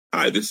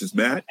Hi, this is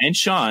Matt and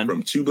Sean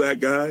from Two Black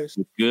Guys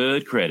with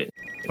Good Credit.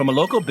 From a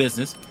local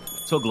business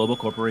to a global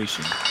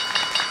corporation.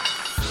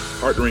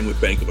 Partnering with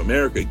Bank of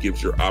America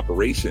gives your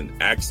operation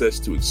access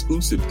to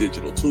exclusive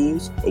digital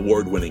tools,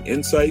 award-winning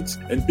insights,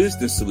 and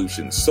business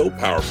solutions so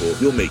powerful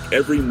you'll make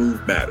every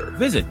move matter.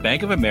 Visit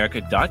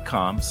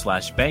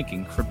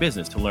bankofamerica.com/banking for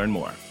business to learn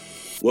more.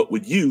 What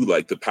would you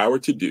like the power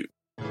to do?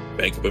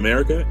 Bank of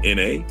America,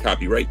 N.A.,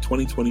 copyright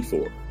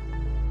 2024.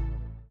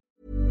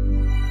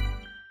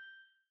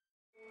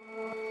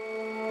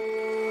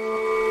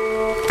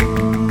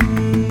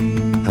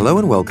 Hello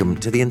and welcome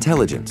to The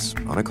Intelligence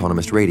on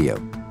Economist Radio.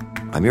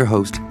 I'm your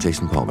host,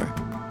 Jason Palmer.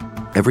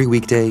 Every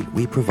weekday,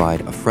 we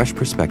provide a fresh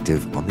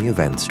perspective on the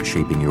events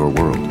shaping your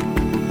world.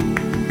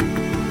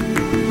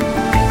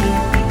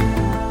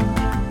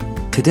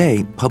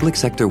 Today, public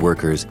sector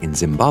workers in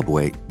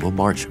Zimbabwe will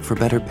march for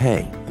better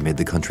pay amid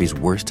the country's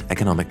worst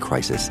economic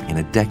crisis in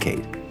a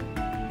decade.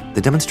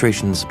 The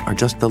demonstrations are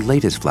just the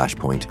latest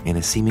flashpoint in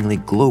a seemingly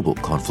global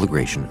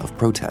conflagration of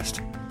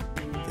protest.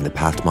 In the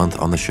past month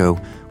on the show,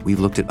 we've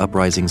looked at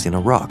uprisings in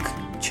Iraq,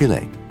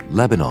 Chile,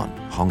 Lebanon,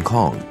 Hong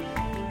Kong.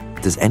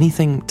 Does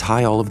anything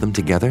tie all of them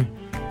together?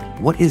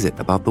 What is it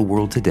about the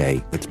world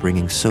today that's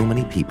bringing so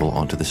many people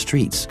onto the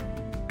streets?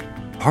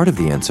 Part of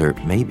the answer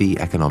may be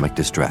economic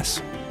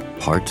distress,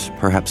 part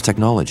perhaps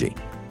technology.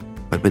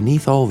 But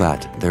beneath all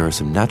that, there are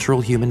some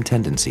natural human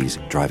tendencies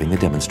driving the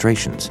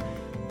demonstrations,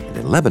 and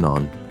in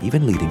Lebanon,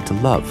 even leading to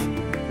love.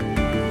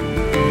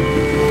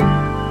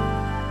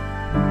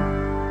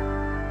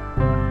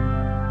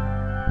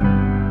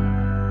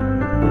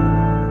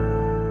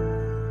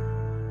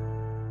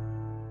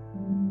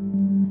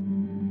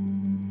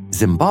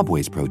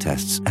 Zimbabwe's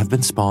protests have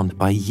been spawned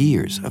by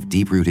years of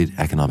deep-rooted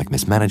economic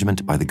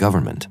mismanagement by the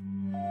government.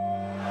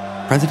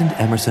 President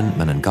Emerson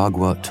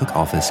Mnangagwa took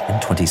office in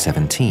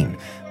 2017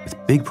 with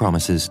big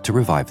promises to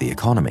revive the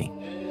economy.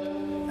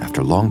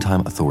 After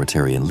longtime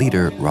authoritarian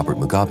leader Robert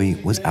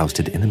Mugabe was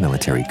ousted in a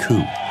military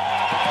coup.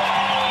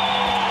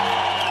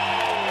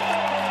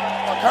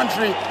 Our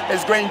country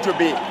is going to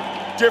be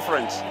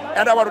different,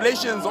 and our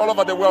relations all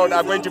over the world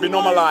are going to be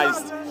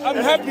normalized. I'm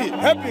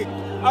happy.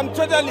 I'm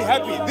totally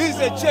happy. This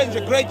is a change,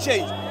 a great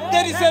change.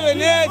 37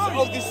 years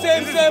of the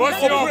same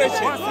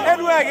operation.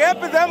 And we're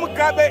happy that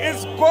Mugabe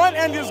is gone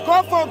and is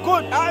gone for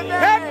good. Amen.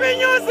 Happy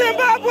New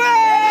Zimbabwe!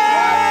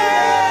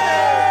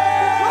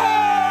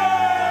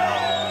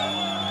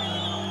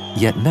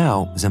 Yet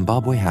now,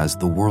 Zimbabwe has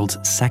the world's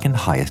second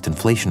highest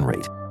inflation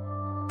rate.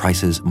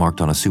 Prices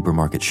marked on a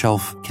supermarket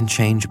shelf can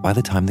change by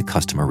the time the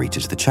customer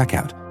reaches the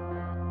checkout.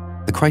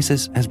 The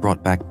crisis has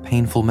brought back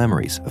painful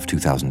memories of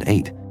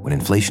 2008, when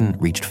inflation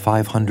reached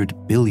 500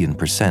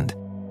 billion%,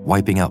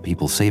 wiping out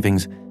people's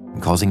savings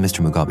and causing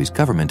Mr. Mugabe's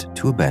government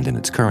to abandon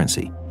its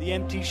currency. The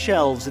empty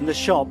shelves in the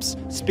shops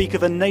speak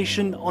of a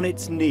nation on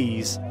its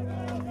knees.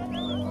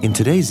 In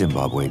today's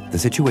Zimbabwe, the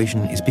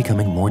situation is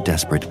becoming more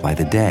desperate by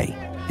the day.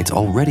 It's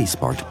already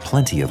sparked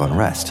plenty of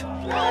unrest.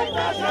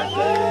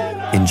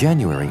 In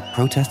January,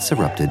 protests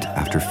erupted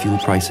after fuel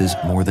prices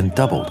more than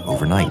doubled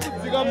overnight.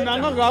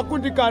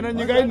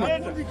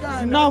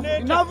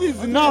 Enough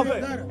is enough.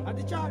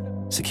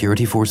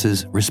 Security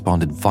forces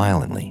responded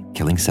violently,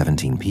 killing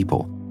 17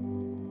 people.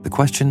 The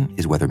question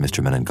is whether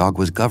Mr.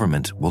 Mnangagwa's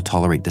government will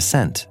tolerate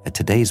dissent at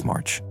today's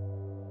march.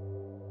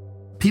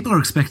 People are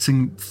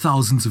expecting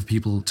thousands of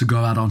people to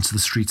go out onto the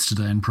streets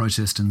today and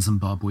protest in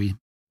Zimbabwe.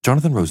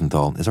 Jonathan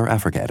Rosenthal is our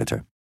Africa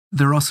editor.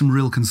 There are some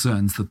real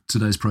concerns that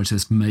today's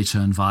protest may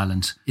turn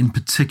violent. In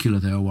particular,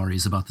 there are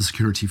worries about the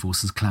security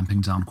forces clamping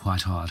down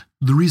quite hard.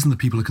 The reason that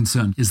people are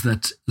concerned is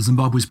that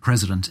Zimbabwe's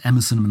president,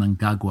 Emerson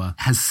Mnangagwa,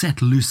 has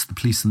set loose the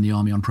police and the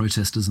army on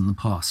protesters in the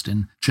past.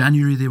 In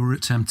January, there were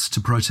attempts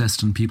to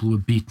protest and people were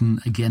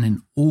beaten. Again,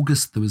 in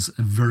August, there was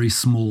a very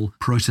small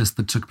protest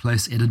that took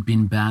place. It had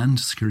been banned.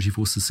 Security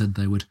forces said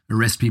they would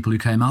arrest people who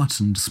came out,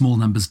 and small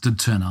numbers did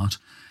turn out.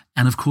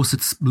 And of course,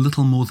 it's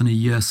little more than a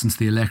year since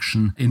the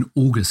election in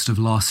August of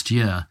last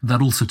year. That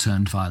also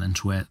turned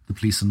violent, where the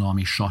police and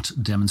army shot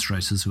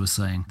demonstrators who were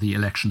saying the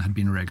election had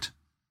been rigged.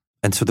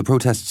 And so the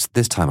protests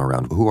this time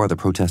around, who are the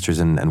protesters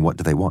and what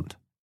do they want?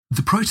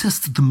 The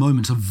protests at the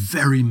moment are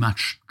very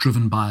much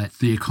driven by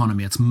the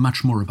economy. It's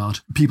much more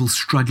about people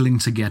struggling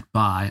to get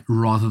by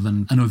rather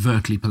than an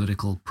overtly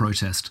political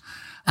protest.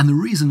 And the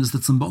reason is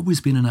that Zimbabwe's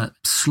been in a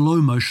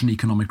slow-motion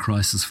economic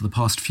crisis for the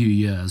past few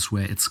years,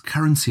 where its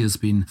currency has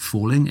been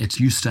falling. It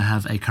used to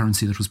have a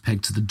currency that was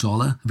pegged to the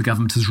dollar. The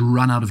government has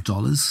run out of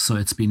dollars, so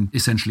it's been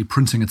essentially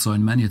printing its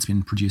own money. It's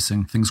been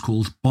producing things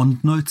called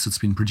bond notes. It's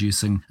been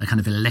producing a kind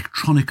of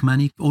electronic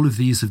money. All of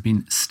these have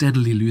been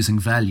steadily losing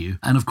value.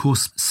 And of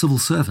course, civil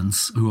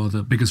servants, who are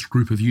the biggest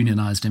group of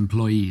unionized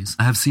employees,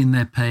 have seen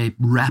their pay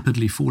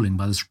rapidly falling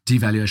by this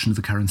devaluation of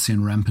the currency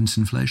and rampant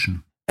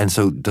inflation. And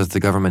so does the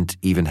government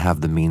even have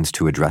the means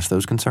to address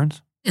those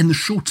concerns? In the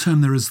short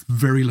term, there is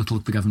very little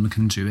that the government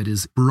can do. It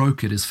is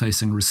broke. It is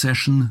facing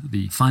recession.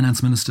 The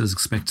finance minister is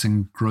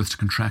expecting growth to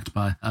contract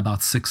by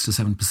about 6 to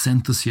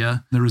 7% this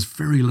year. There is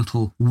very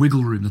little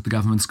wiggle room that the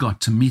government's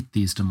got to meet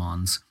these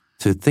demands.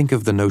 To think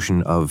of the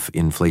notion of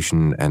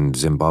inflation and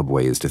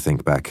Zimbabwe is to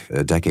think back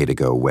a decade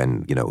ago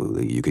when,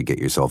 you could get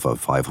yourself a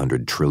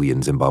 500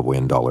 trillion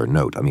Zimbabwean dollar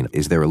note. I mean,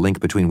 is there a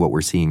link between what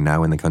we're seeing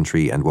now in the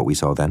country and what we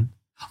saw then?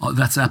 Oh,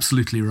 that's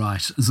absolutely right.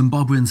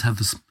 Zimbabweans have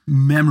this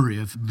memory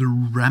of the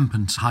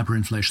rampant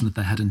hyperinflation that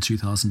they had in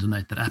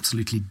 2008 that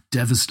absolutely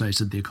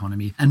devastated the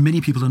economy. And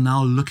many people are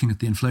now looking at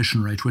the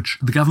inflation rate, which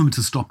the government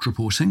has stopped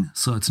reporting.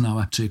 So it's now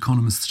up to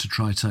economists to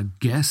try to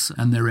guess.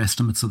 And their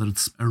estimates are that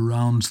it's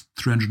around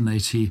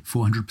 380,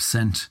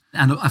 400%.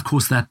 And of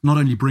course, that not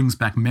only brings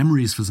back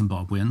memories for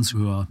Zimbabweans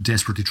who are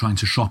desperately trying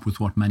to shop with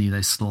what money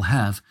they still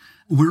have,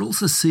 we're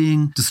also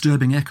seeing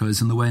disturbing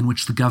echoes in the way in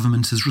which the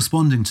government is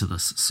responding to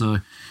this. So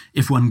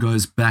if one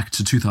goes back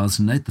to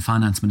 2008, the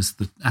finance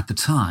minister at the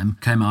time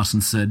came out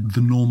and said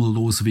the normal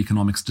laws of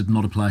economics did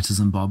not apply to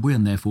Zimbabwe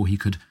and therefore he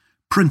could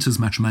print as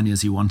much money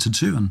as he wanted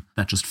to, and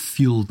that just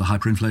fueled the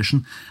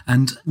hyperinflation.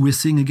 And we're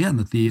seeing again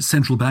that the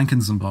central bank in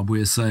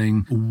Zimbabwe is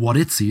saying what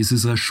it sees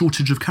is a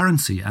shortage of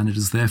currency, and it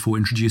is therefore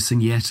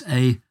introducing yet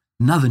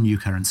another new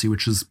currency,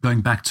 which is going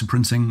back to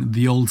printing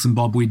the old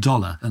Zimbabwe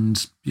dollar.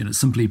 And,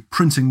 simply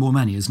printing more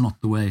money is not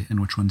the way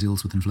in which one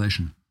deals with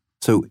inflation.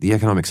 So the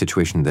economic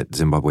situation that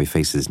Zimbabwe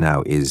faces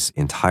now is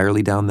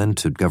entirely down then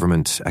to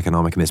government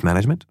economic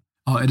mismanagement?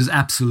 Oh, it is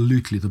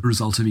absolutely the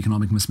result of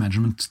economic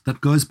mismanagement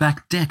that goes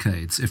back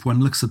decades. If one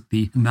looks at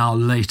the now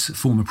late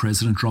former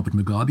president, Robert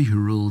Mugabe, who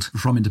ruled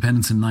from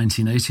independence in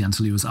 1980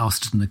 until he was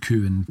ousted in a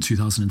coup in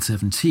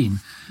 2017,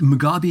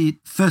 Mugabe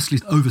firstly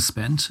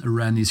overspent,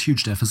 ran these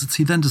huge deficits.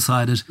 He then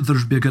decided that it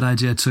would be a good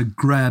idea to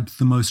grab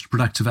the most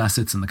productive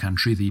assets in the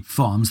country, the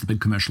farms, the big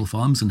commercial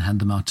farms, and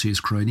hand them out to his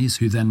cronies,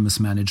 who then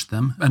mismanaged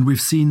them. And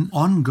we've seen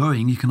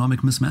ongoing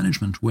economic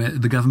mismanagement, where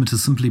the government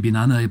has simply been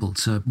unable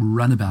to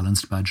run a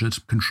balanced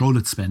budget, control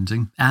its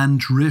spending,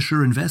 and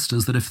reassure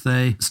investors that if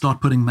they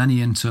start putting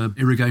money into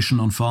irrigation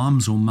on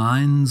farms or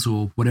mines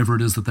or whatever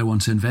it is that they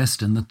want to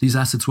invest in, that these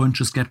assets won't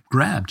just get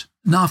grabbed.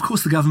 Now, of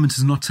course, the government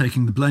is not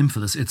taking the blame for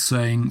this. It's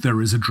saying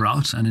there is a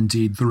drought, and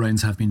indeed the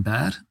rains have been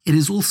bad. It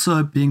is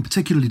also being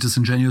particularly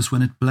disingenuous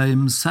when it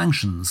blames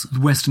sanctions. The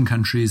Western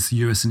countries, the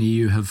US and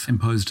EU, have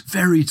imposed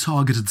very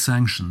targeted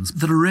sanctions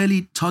that are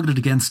really targeted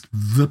against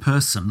the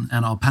person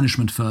and are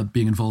punishment for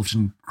being involved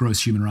in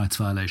gross human rights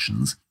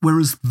violations,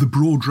 whereas the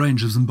broad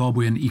range of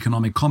Zimbabwean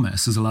economic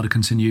commerce is allowed to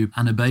continue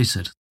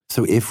unabated.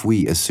 So if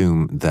we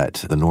assume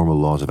that the normal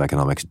laws of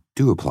economics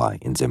do apply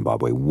in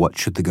Zimbabwe, what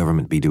should the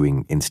government be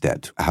doing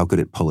instead? How could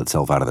it pull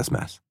itself out of this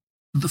mess?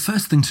 The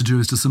first thing to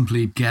do is to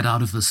simply get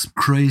out of this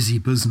crazy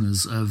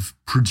business of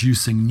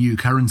producing new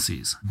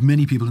currencies.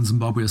 Many people in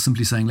Zimbabwe are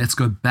simply saying, let's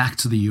go back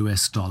to the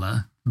US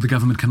dollar. The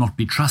government cannot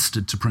be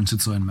trusted to print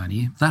its own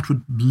money. That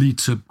would lead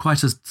to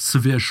quite a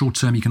severe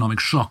short-term economic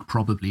shock,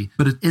 probably.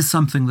 But it is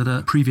something that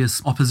a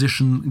previous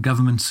opposition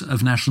government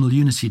of national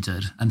unity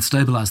did and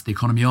stabilized the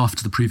economy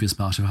after the previous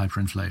bout of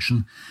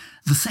hyperinflation.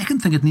 The second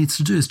thing it needs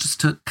to do is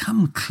just to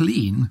come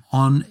clean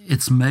on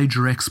its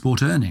major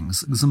export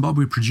earnings.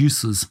 Zimbabwe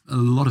produces a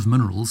lot of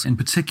minerals, in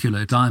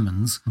particular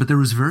diamonds, but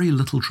there is very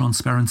little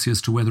transparency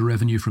as to where the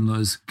revenue from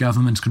those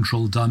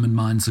government-controlled diamond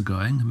mines are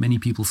going. Many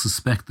people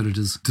suspect that it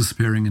is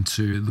disappearing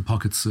into the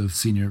pockets of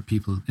senior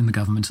people in the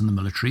government and the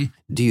military.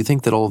 Do you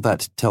think that all of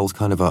that tells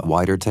kind of a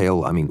wider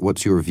tale? I mean,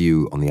 what's your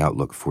view on the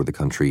outlook for the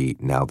country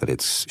now that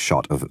it's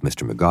shot of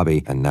Mr.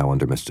 Mugabe and now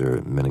under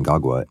Mr.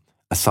 Mnangagwa?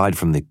 Aside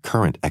from the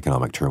current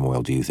economic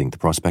turmoil, do you think the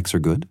prospects are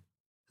good?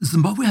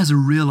 Zimbabwe has a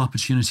real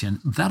opportunity, and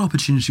that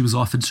opportunity was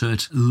offered to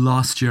it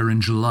last year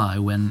in July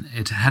when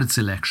it had its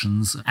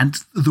elections. And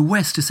the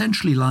West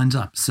essentially lined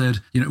up, said,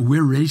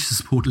 we're ready to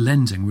support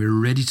lending, we're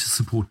ready to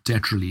support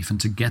debt relief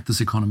and to get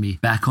this economy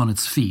back on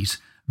its feet.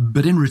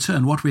 But in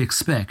return, what we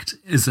expect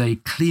is a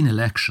clean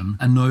election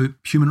and no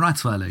human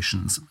rights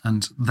violations.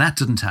 And that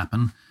didn't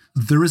happen.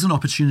 There is an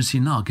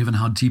opportunity now, given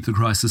how deep the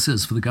crisis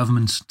is, for the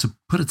government to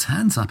put its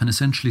hands up and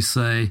essentially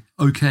say,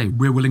 okay,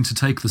 we're willing to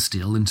take this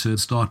deal and to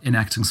start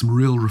enacting some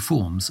real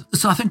reforms.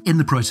 So I think in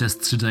the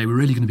protests today, we're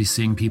really going to be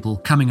seeing people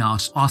coming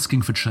out,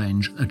 asking for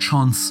change, a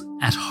chance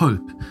at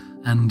hope.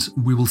 And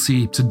we will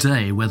see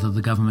today whether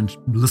the government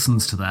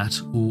listens to that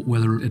or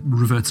whether it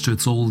reverts to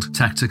its old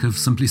tactic of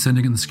simply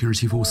sending in the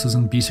security forces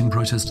and beating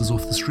protesters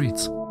off the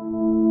streets.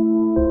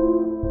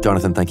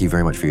 Jonathan, thank you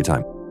very much for your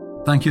time.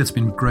 Thank you. It's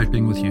been great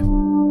being with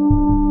you.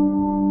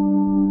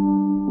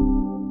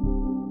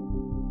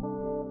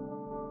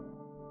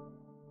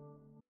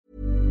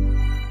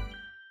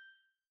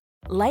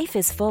 Life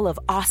is full of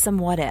awesome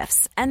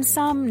what-ifs, and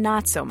some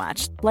not so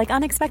much, like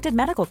unexpected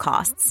medical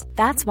costs.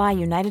 That's why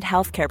United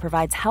Healthcare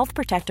provides Health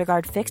Protector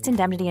Guard fixed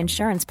indemnity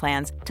insurance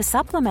plans to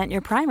supplement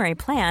your primary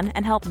plan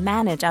and help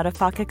manage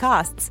out-of-pocket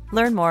costs.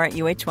 Learn more at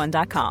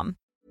uh1.com.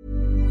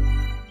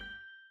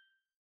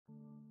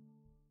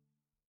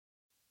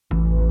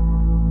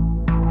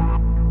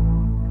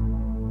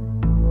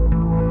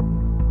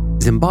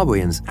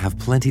 Zimbabweans have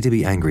plenty to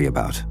be angry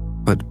about.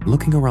 But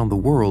looking around the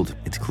world,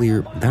 it's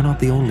clear they're not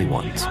the only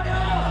ones.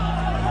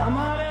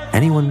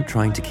 Anyone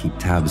trying to keep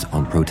tabs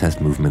on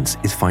protest movements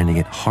is finding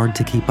it hard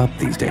to keep up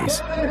these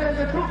days.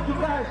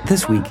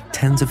 This week,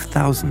 tens of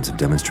thousands of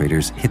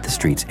demonstrators hit the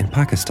streets in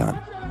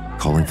Pakistan,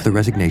 calling for the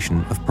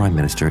resignation of Prime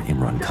Minister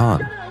Imran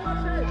Khan.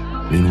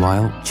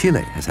 Meanwhile,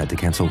 Chile has had to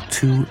cancel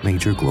 2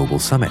 major global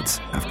summits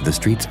after the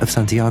streets of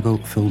Santiago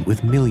filled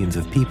with millions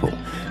of people.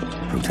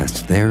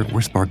 Protests there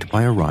were sparked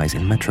by a rise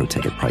in metro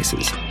ticket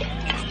prices.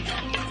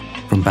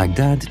 From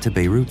Baghdad to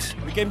Beirut,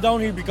 we came down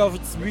here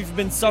because we've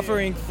been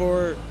suffering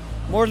for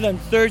more than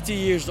 30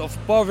 years of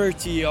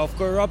poverty, of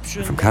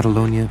corruption. From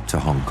Catalonia to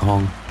Hong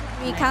Kong.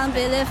 We can't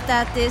believe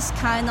that this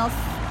kind of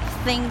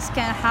things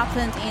can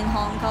happen in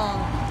Hong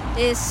Kong.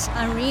 It's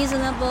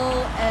unreasonable.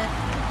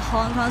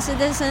 Hong Kong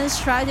citizens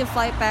try to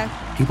fight back.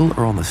 People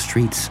are on the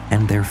streets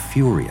and they're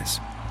furious.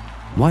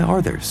 Why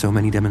are there so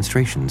many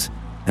demonstrations,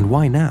 and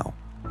why now?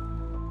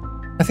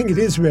 I think it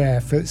is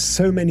rare for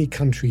so many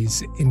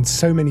countries in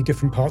so many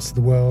different parts of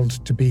the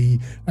world to be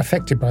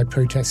affected by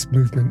protest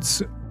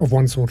movements of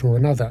one sort or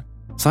another.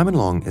 Simon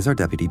Long is our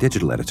deputy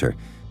digital editor.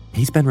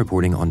 He's been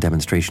reporting on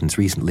demonstrations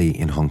recently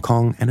in Hong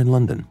Kong and in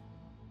London.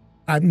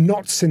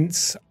 Not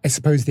since, I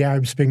suppose, the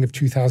Arab Spring of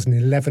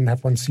 2011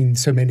 have one seen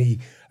so many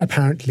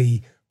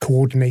apparently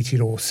coordinated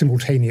or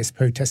simultaneous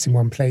protests in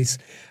one place.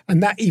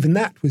 And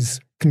that was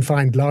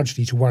confined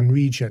largely to one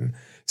region.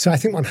 So I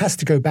think one has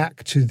to go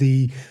back to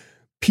the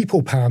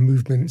people power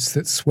movements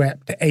that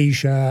swept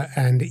Asia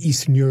and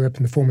Eastern Europe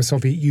and the former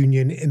Soviet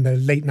Union in the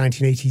late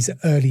 1980s,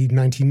 early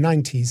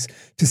 1990s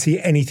to see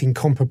anything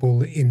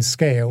comparable in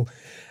scale.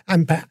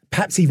 And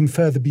perhaps even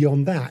further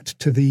beyond that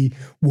to the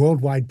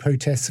worldwide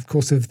protests, of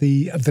course, of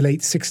the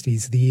late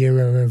 60s, the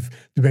era of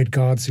the Red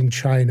Guards in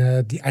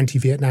China, the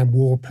anti-Vietnam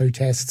War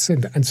protests,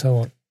 and so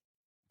on.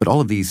 But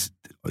all of these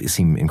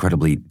seem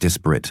incredibly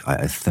disparate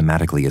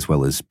thematically as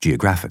well as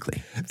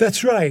geographically.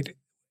 That's right.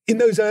 In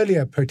those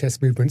earlier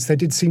protest movements, there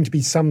did seem to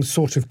be some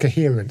sort of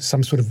coherence,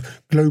 some sort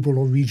of global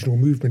or regional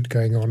movement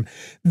going on.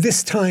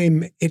 This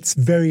time, it's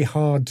very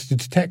hard to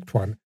detect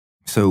one.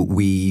 So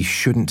we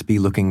shouldn't be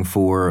looking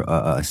for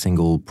a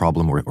single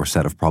problem or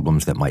set of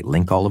problems that might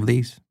link all of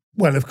these?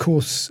 Well, of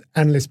course,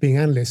 analysts being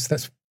analysts,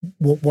 that's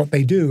what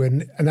they do.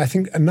 And I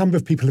think a number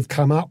of people have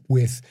come up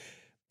with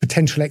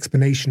potential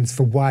explanations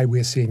for why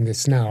we're seeing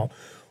this now.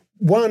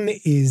 One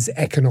is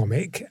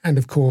economic, and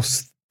of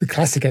course, the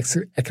classic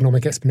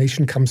economic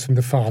explanation comes from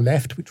the far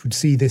left, which would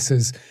see this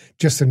as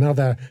just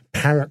another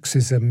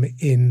paroxysm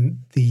in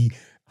the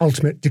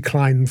ultimate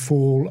decline and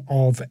fall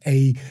of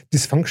a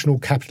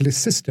dysfunctional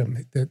capitalist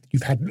system. That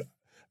you've had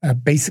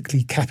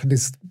basically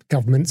capitalist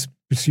governments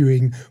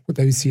pursuing what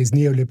they see as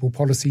neoliberal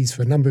policies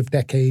for a number of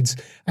decades,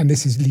 and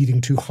this is leading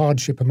to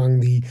hardship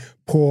among the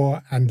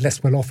poor and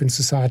less well-off in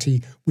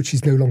society, which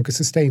is no longer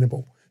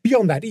sustainable.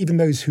 Beyond that, even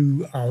those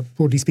who are,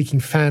 broadly speaking,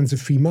 fans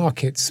of free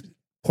markets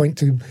point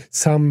to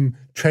some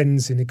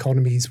trends in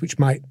economies which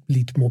might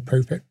lead to more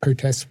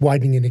protests,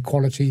 widening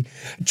inequality.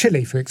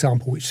 Chile, for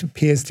example, which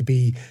appears to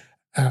be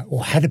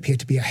or had appeared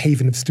to be a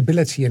haven of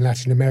stability in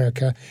Latin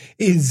America,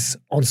 is,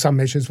 on some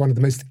measures, one of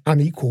the most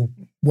unequal,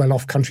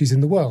 well-off countries in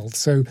the world.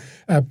 So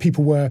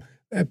people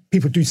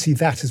do see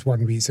that as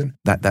one reason.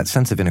 That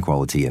sense of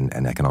inequality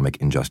and economic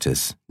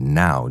injustice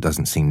now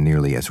doesn't seem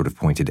nearly as sort of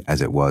pointed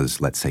as it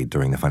was, let's say,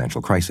 during the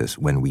financial crisis,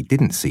 when we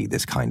didn't see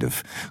this kind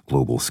of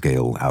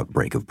global-scale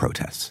outbreak of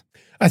protests.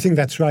 I think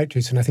that's right,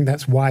 Jason. I think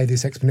that's why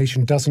this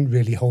explanation doesn't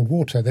really hold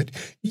water. That,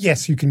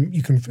 yes, you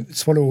can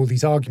swallow all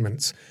these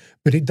arguments,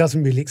 but it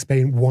doesn't really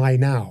explain why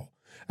now.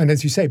 And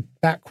as you say,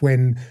 back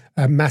when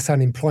mass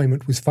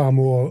unemployment was far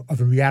more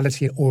of a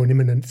reality or an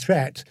imminent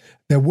threat,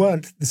 there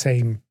weren't the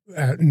same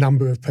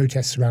number of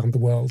protests around the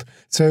world.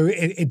 So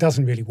it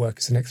doesn't really work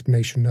as an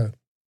explanation, no.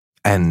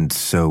 And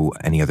so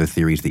any other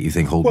theories that you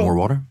think hold more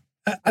water?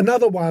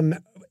 Another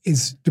one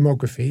is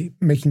demography,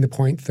 making the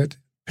point that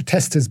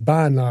protesters,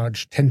 by and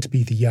large, tend to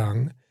be the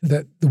young,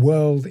 that the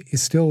world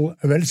is still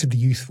a relatively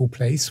youthful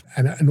place,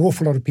 and an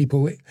awful lot of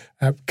people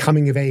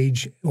coming of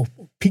age, or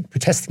peak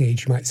protesting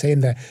age, you might say,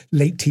 in their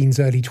late teens,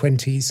 early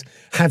 20s,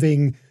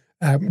 having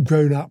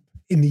grown up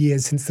in the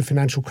years since the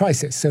financial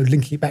crisis. So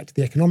linking it back to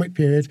the economic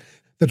period,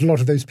 that a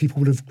lot of those people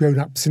would have grown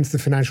up since the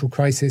financial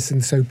crisis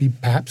and so be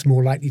perhaps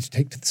more likely to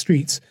take to the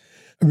streets.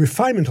 A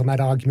refinement on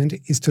that argument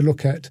is to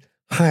look at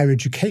higher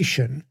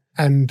education.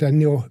 And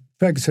Neil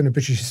Ferguson, a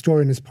British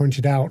historian, has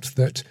pointed out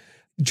that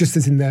just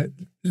as in the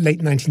late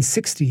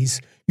 1960s,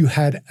 you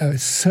had a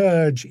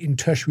surge in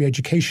tertiary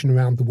education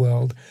around the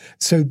world.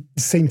 So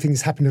the same thing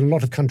has happened in a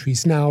lot of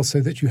countries now, so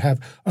that you have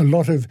a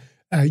lot of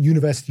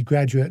university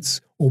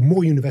graduates, or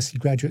more university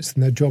graduates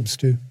than there are jobs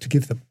to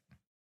give them.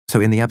 So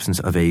in the absence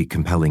of a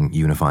compelling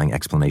unifying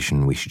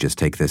explanation, we should just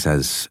take this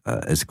as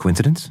a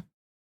coincidence?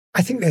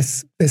 I think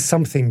there's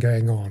something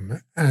going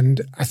on.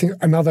 And I think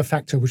another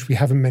factor which we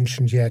haven't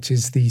mentioned yet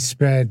is the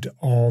spread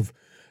of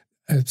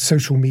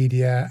social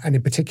media, and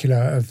in particular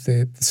of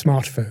the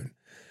smartphone.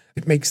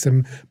 It makes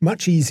them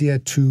much easier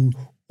to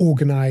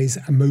organize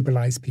and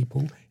mobilize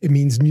people. It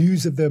means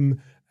news of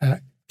them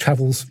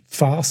travels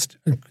fast,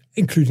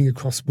 including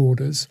across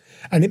borders,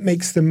 and it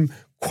makes them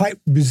quite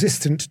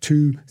resistant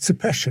to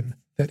suppression.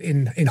 That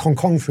in Hong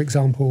Kong, for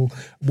example,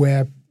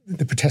 where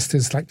the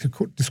protesters like to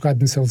describe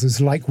themselves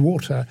as like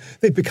water.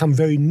 They've become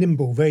very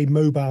nimble, very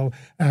mobile,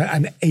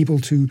 and able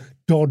to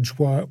dodge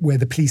where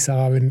the police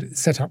are and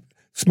set up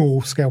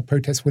small-scale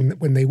protests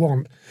when they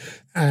want.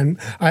 And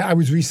I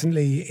was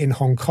recently in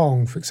Hong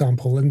Kong, for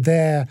example, and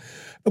there,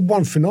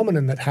 one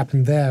phenomenon that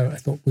happened there, I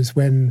thought, was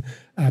when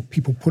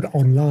people put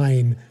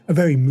online a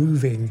very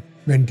moving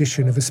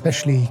rendition of a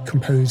specially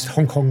composed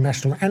Hong Kong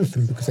national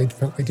anthem because they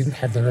felt they didn't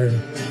have their own.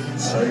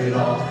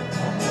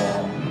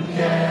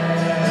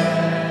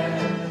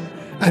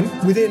 And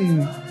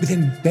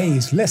within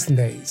days, less than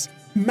days,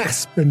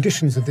 mass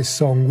renditions of this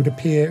song would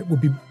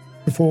be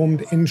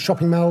performed in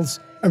shopping malls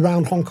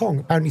around Hong Kong,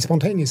 apparently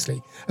spontaneously.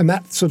 And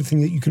that sort of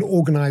thing that you can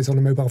organise on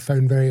a mobile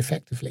phone very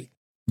effectively.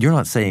 You're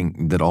not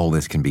saying that all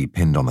this can be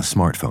pinned on the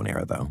smartphone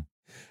era, though.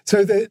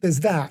 So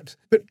there's that.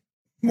 But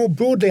more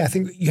broadly, I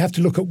think you have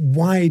to look at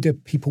why do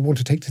people want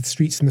to take to the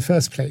streets in the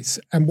first place.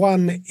 And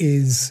one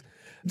is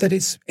that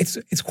it's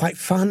quite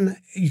fun.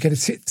 You get a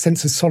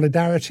sense of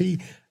solidarity.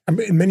 And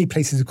in many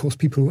places, of course,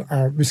 people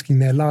are risking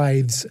their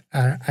lives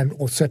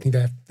or certainly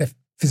their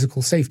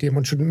physical safety, and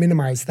one shouldn't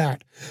minimise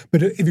that.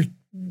 But if you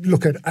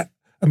look at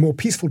a more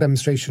peaceful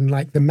demonstration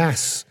like the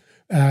mass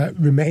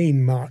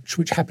Remain March,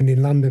 which happened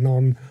in London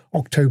on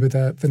October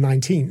the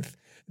 19th,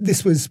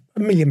 this was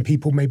 1 million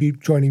people maybe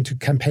joining to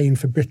campaign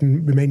for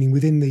Britain remaining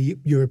within the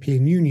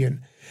European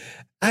Union.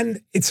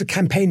 And it's a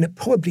campaign that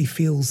probably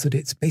feels that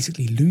it's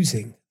basically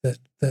losing, that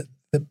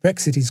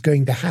Brexit is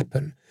going to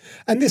happen.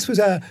 And this was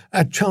a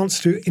chance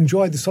to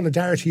enjoy the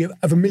solidarity of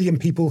 1 million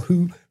people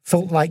who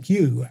felt like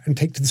you and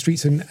take to the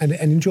streets and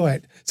enjoy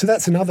it. So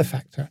that's another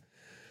factor.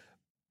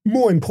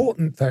 More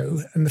important,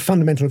 though, and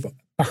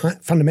the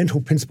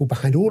fundamental principle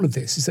behind all of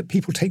this is that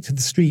people take to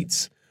the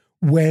streets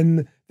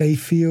when they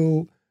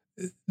feel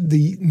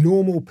the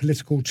normal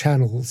political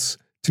channels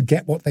to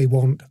get what they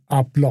want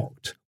are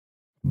blocked.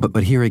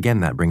 But here again,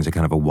 that brings a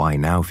kind of a why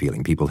now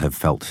feeling. People have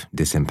felt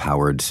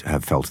disempowered,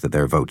 have felt that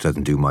their vote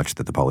doesn't do much,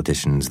 that the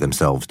politicians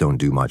themselves don't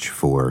do much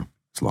for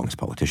as long as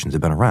politicians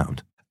have been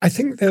around. I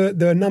think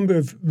there are a number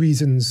of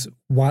reasons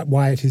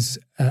why it is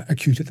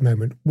acute at the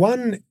moment.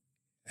 One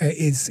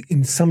is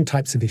in some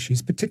types of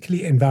issues,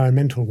 particularly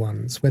environmental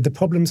ones, where the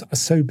problems are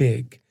so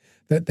big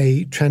that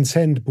they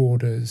transcend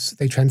borders,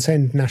 they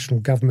transcend national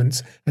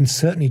governments, and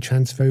certainly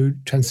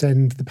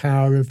transcend the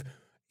power of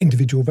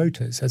individual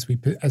voters as we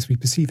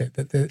perceive it.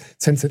 That the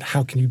sense that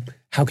how can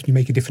you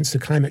make a difference to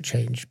climate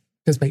change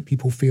does make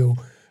people feel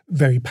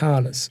very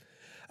powerless.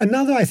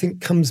 Another, I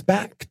think, comes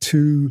back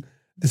to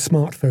the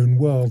smartphone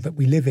world that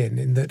we live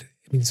in that,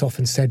 I mean, it's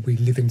often said we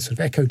live in sort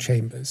of echo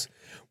chambers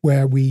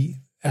where we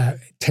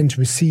tend to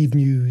receive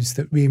news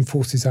that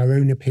reinforces our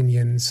own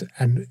opinions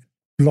and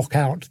block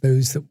out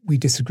those that we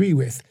disagree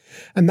with.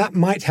 And that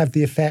might have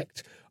the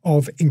effect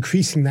of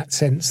increasing that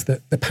sense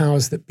that the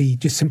powers that be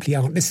just simply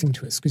aren't listening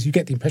to us, because you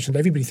get the impression that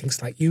everybody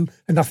thinks like you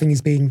and nothing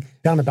is being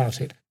done about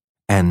it.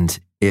 And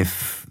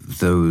if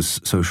those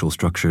social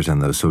structures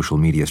and those social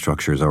media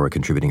structures are a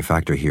contributing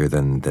factor here,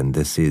 then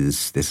this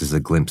is a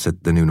glimpse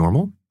at the new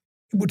normal?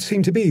 It would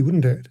seem to be,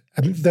 wouldn't it?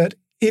 That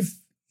if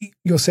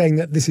you're saying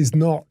that this is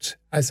not,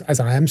 as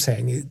I am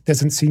saying, it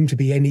doesn't seem to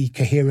be any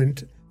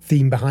coherent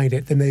theme behind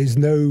it, then there's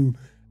no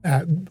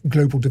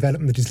global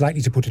development that is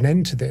likely to put an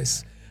end to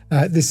this.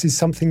 This is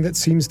something that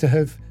seems to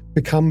have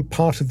become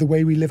part of the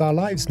way we live our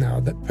lives now,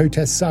 that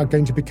protests are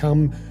going to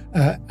become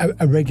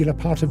a regular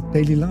part of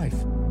daily life.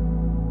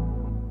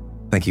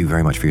 Thank you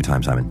very much for your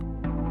time,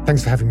 Simon.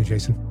 Thanks for having me,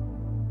 Jason.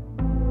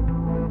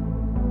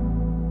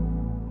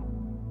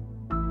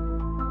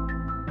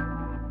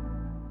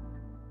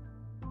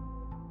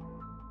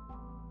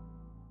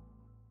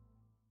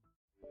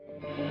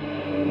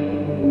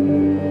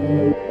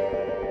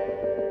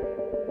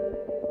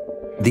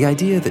 The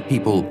idea that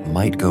people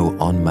might go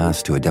en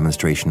masse to a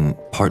demonstration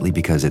partly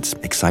because it's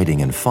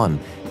exciting and fun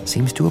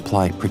seems to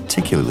apply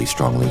particularly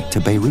strongly to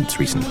Beirut's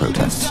recent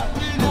protests.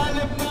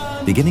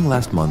 Beginning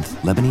last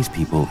month, Lebanese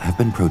people have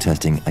been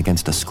protesting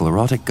against a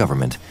sclerotic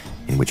government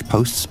in which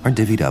posts are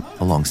divvied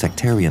up along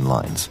sectarian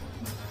lines.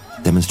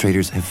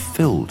 Demonstrators have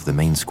filled the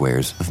main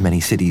squares of many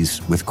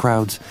cities with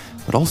crowds,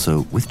 but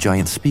also with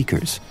giant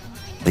speakers.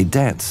 They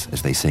dance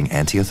as they sing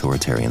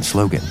anti-authoritarian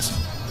slogans.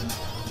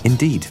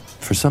 Indeed,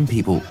 for some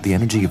people, the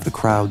energy of the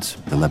crowds,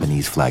 the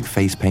Lebanese flag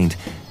face paint,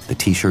 the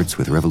t-shirts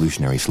with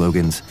revolutionary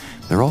slogans,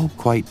 they're all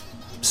quite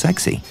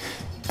sexy,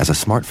 as a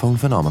smartphone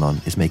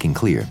phenomenon is making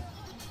clear.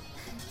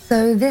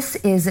 So this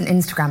is an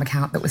Instagram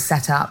account that was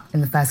set up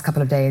in the first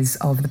couple of days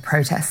of the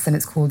protests, and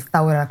it's called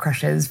Thawra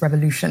Crushes,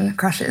 Revolution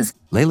Crushes.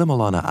 Layla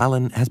Molana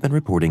Allen has been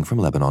reporting from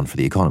Lebanon for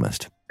The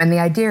Economist. And the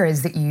idea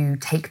is that you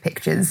take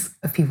pictures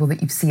of people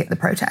that you see at the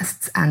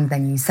protests, and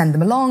then you send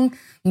them along,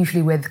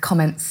 usually with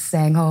comments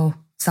saying,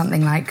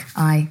 something like,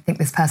 I think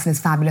this person is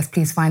fabulous,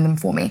 please find them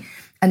for me.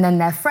 And then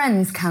their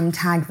friends can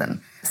tag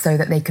them so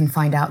that they can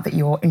find out that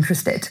you're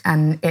interested.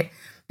 And it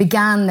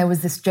began, there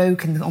was this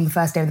joke on the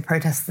first day of the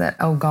protests that,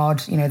 oh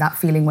God, that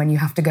feeling when you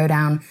have to go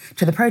down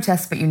to the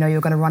protests, but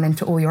you're going to run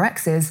into all your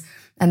exes.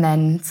 And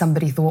then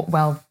somebody thought,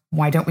 well,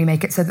 why don't we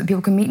make it so that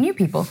people can meet new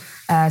people?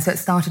 So it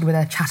started with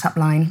a chat-up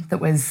line that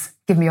was,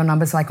 give me your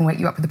number so I can wake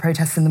you up for the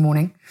protests in the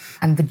morning.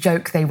 And the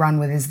joke they run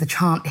with is, the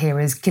chant here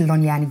is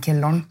Killon Yani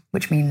Killon,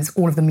 which means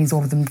all of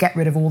them, get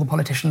rid of all the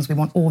politicians. We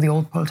want all the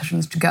old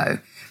politicians to go.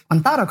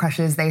 On Thara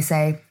crushes, they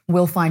say,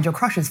 we'll find your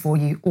crushes for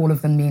you. All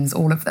of them means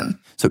all of them.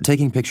 So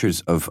taking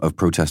pictures of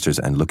protesters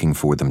and looking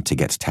for them to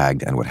get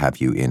tagged and what have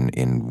you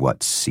in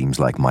what seems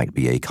like might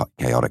be a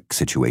chaotic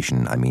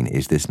situation, I mean,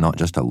 is this not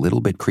just a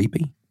little bit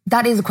creepy?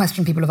 That is a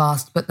question people have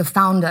asked, but the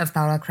founder of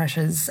Thara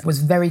crushes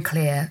was very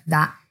clear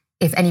that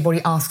if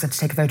anybody asks her to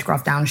take a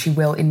photograph down, she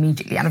will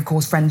immediately. And of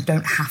course, friends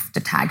don't have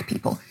to tag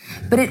people.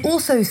 But it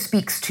also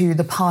speaks to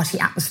the party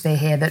atmosphere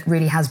here that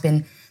really has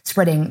been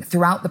spreading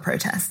throughout the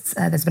protests.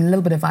 There's been a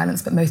little bit of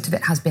violence, but most of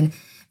it has been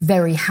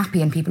very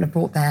happy, and people have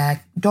brought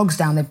their dogs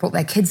down, they've brought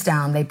their kids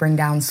down, they bring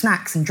down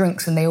snacks and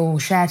drinks, and they all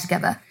share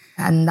together.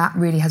 And that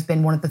really has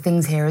been one of the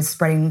things here, is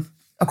spreading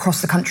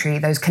across the country,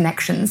 those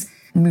connections,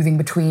 moving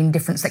between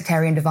different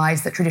sectarian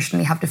divides that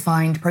traditionally have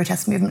defined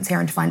protest movements here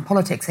and defined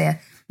politics here,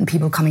 and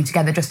people coming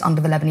together just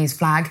under the Lebanese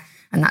flag.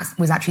 And that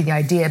was actually the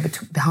idea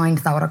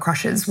behind Thawra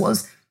Crushes,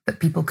 was that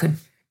people could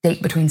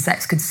date between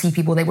sects, could see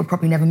people they would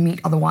probably never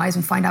meet otherwise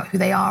and find out who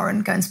they are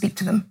and go and speak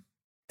to them.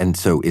 And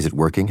so is it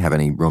working? Have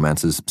any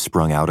romances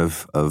sprung out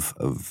of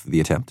the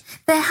attempt?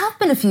 There have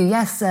been a few,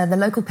 yes. The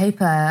local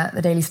paper,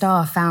 the Daily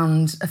Star,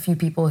 found a few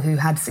people who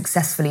had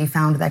successfully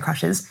found their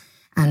crushes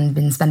and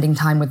been spending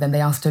time with them.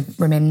 They asked to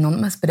remain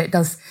anonymous, but it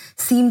does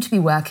seem to be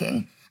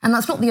working. And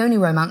that's not the only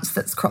romance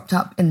that's cropped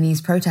up in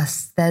these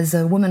protests. There's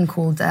a woman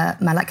called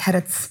Malak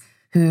Heretz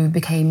who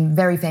became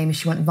very famous.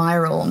 She went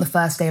viral on the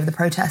first day of the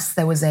protests.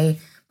 There was a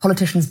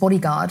politician's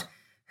bodyguard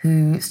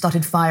who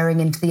started firing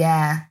into the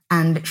air,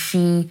 and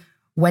she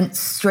went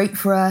straight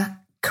for a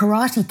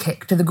karate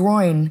kick to the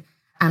groin,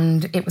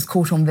 and it was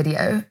caught on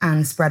video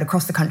and spread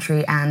across the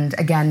country. And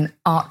again,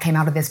 art came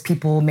out of this.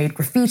 People made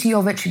graffiti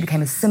of it. She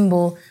became a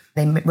symbol.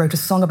 They wrote a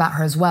song about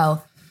her as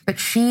well. But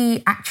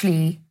she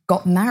actually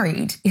got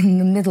married in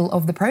the middle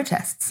of the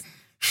protests.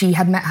 She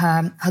had met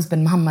her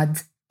husband,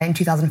 Muhammad, in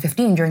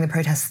 2015 during the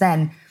protests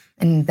then,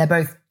 and they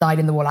both died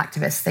in the wall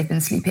activists. They've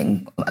been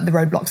sleeping at the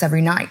roadblocks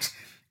every night.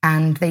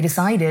 And they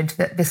decided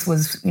that this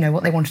was,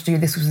 what they wanted to do.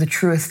 This was the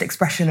truest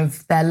expression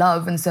of their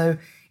love. And so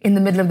in the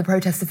middle of the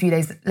protests a few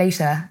days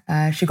later,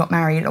 she got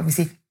married,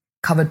 obviously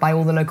covered by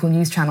all the local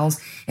news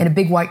channels, in a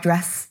big white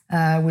dress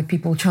with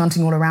people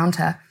chanting all around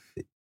her.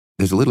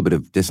 There's a little bit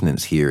of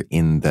dissonance here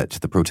in that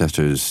the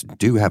protesters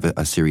do have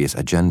a serious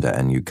agenda,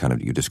 and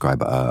you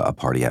describe a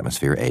party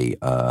atmosphere,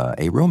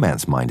 a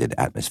romance-minded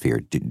atmosphere.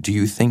 Do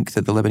you think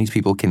that the Lebanese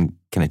people can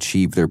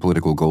achieve their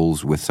political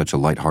goals with such a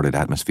lighthearted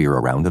atmosphere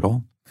around it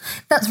all?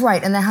 That's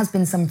right, and there has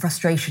been some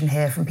frustration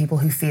here from people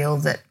who feel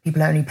that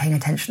people are only paying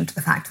attention to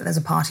the fact that there's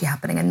a party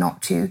happening and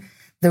not to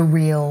the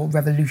real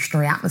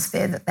revolutionary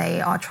atmosphere that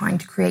they are trying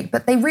to create.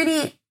 But they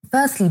really,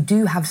 firstly,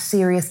 do have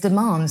serious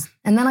demands.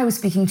 And then I was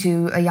speaking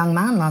to a young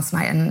man last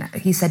night, and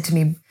he said to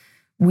me,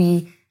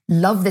 we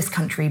love this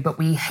country, but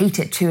we hate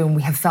it too, and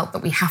we have felt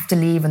that we have to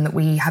leave and that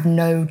we have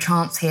no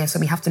chance here,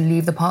 so we have to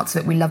leave the parts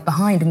of it we love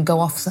behind and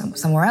go off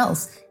somewhere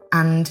else.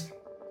 And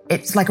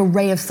it's like a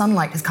ray of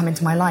sunlight has come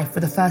into my life. For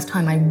the first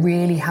time, I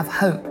really have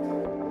hope.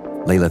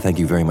 Layla, thank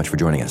you very much for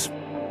joining us.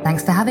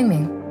 Thanks for having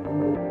me.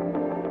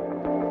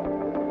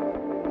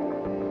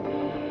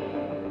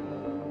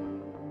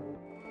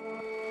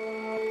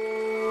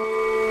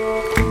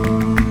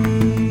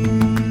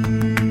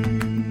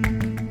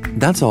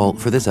 That's all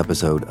for this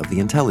episode of The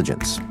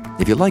Intelligence.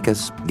 If you like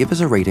us, give us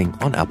a rating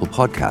on Apple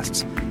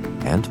Podcasts.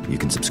 And you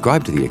can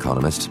subscribe to The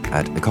Economist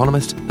at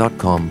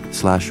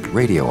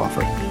economist.com/radio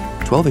offer.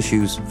 12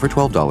 issues for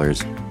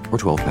 $12 or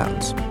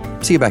 £12.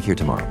 See you back here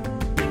tomorrow.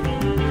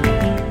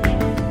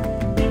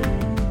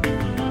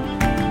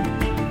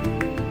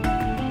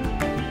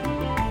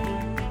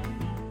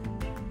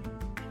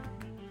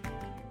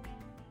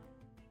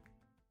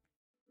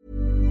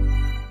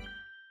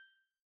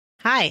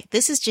 Hi,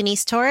 this is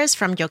Janice Torres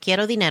from Yo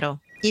Quiero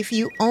Dinero. If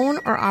you own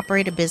or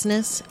operate a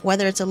business,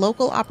 whether it's a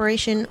local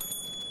operation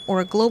or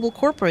a global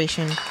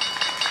corporation,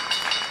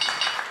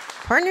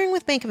 partnering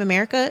with Bank of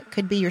America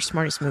could be your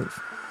smartest move.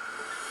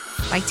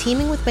 By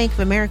teaming with Bank of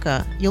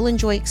America, you'll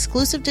enjoy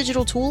exclusive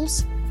digital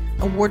tools,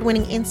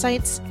 award-winning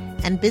insights,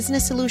 and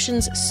business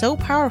solutions so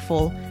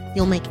powerful,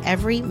 you'll make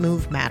every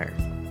move matter.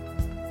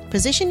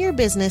 Position your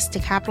business to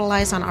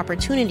capitalize on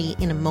opportunity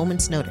in a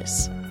moment's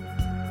notice.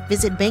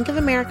 Visit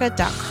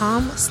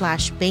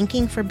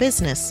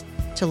bankofamerica.com/bankingforbusiness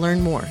to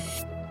learn more.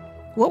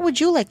 What would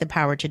you like the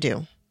power to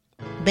do?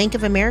 Bank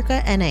of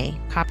America, N.A.,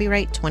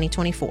 copyright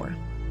 2024.